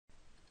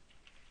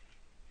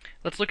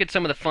Let's look at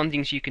some of the fun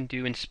things you can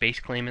do in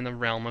SpaceClaim in the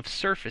realm of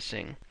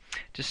surfacing.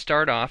 To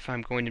start off,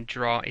 I'm going to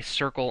draw a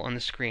circle on the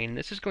screen.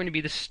 This is going to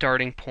be the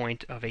starting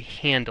point of a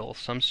handle,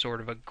 some sort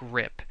of a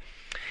grip.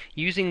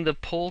 Using the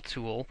pull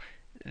tool,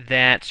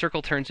 that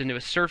circle turns into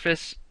a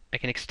surface. I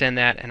can extend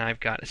that and I've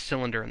got a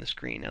cylinder on the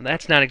screen. Now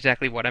that's not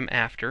exactly what I'm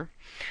after,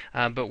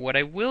 but what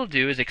I will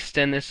do is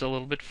extend this a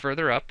little bit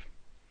further up,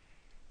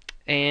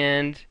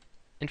 and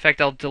in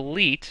fact I'll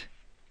delete.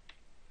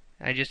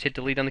 I just hit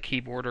delete on the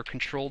keyboard, or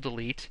control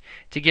delete,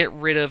 to get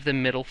rid of the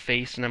middle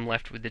face, and I'm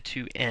left with the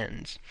two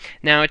ends.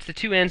 Now it's the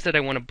two ends that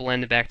I want to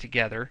blend back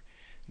together,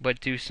 but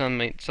do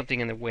something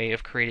in the way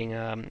of creating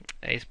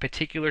a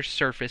particular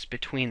surface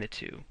between the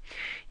two.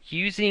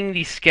 Using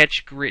the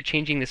sketch grid,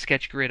 changing the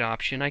sketch grid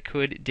option, I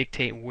could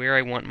dictate where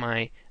I want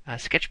my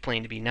sketch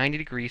plane to be 90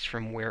 degrees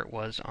from where it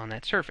was on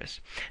that surface.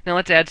 Now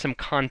let's add some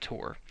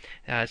contour,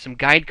 some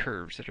guide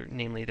curves that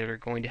are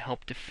going to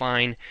help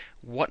define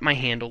what my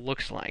handle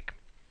looks like.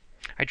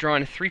 I draw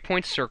in a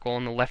 3-point circle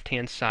on the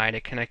left-hand side. I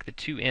connect the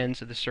two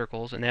ends of the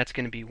circles, and that's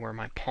going to be where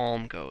my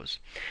palm goes.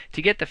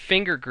 To get the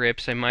finger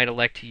grips, I might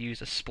elect to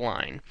use a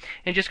spline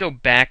and just go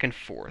back and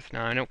forth.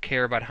 Now, I don't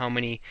care about how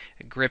many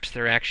grips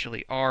there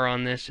actually are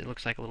on this. It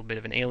looks like a little bit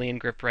of an alien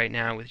grip right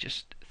now with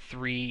just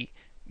 3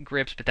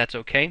 grips, but that's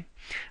okay.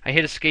 I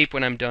hit escape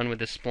when I'm done with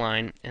the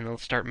spline, and it'll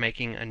start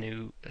making a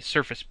new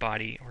surface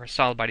body, or a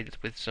solid body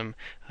that's with some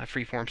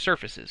freeform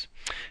surfaces.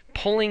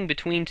 Pulling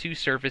between two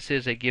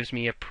surfaces, it gives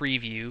me a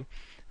preview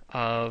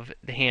of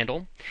the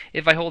handle.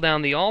 If I hold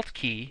down the Alt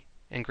key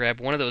and grab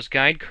one of those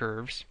guide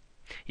curves,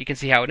 you can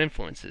see how it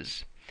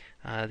influences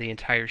the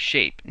entire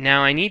shape.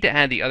 Now I need to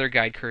add the other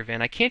guide curve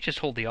in. I can't just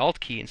hold the Alt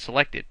key and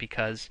select it,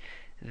 because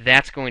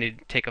that's going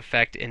to take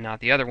effect and not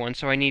the other one.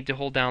 So I need to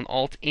hold down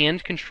Alt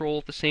and Control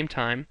at the same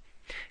time,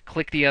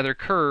 click the other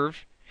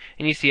curve,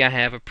 and you see I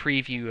have a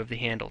preview of the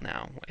handle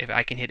now. If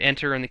I can hit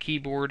Enter on the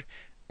keyboard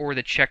or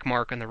the check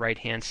mark on the right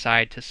hand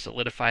side to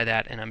solidify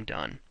that, and I'm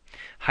done.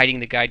 Hiding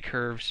the guide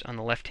curves on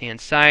the left hand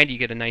side, you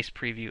get a nice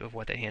preview of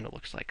what that handle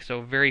looks like. So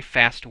a very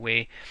fast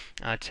way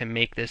to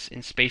make this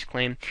in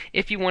SpaceClaim.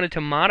 If you wanted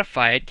to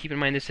modify it, keep in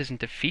mind this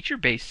isn't a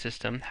feature-based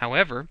system.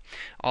 However,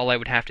 all I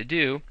would have to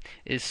do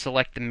is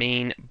select the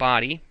main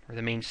body, or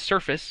the main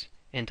surface,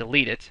 and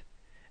delete it,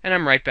 and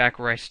I'm right back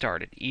where I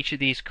started. Each of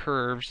these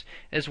curves,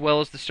 as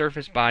well as the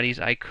surface bodies,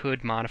 I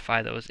could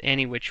modify those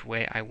any which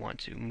way I want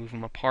to. Move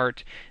them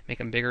apart, make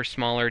them bigger,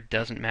 smaller,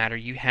 doesn't matter.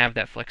 You have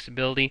that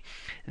flexibility.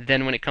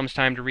 Then when it comes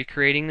time to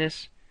recreating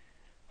this,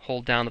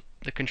 hold down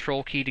the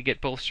Control key to get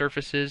both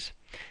surfaces,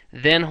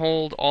 then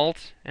hold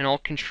Alt and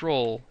Alt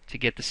Control to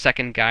get the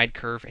second guide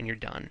curve, and you're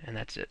done, and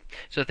that's it.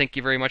 So thank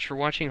you very much for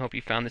watching. Hope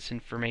you found this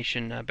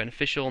information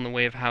beneficial in the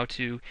way of how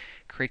to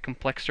create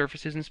complex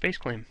surfaces in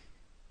SpaceClaim.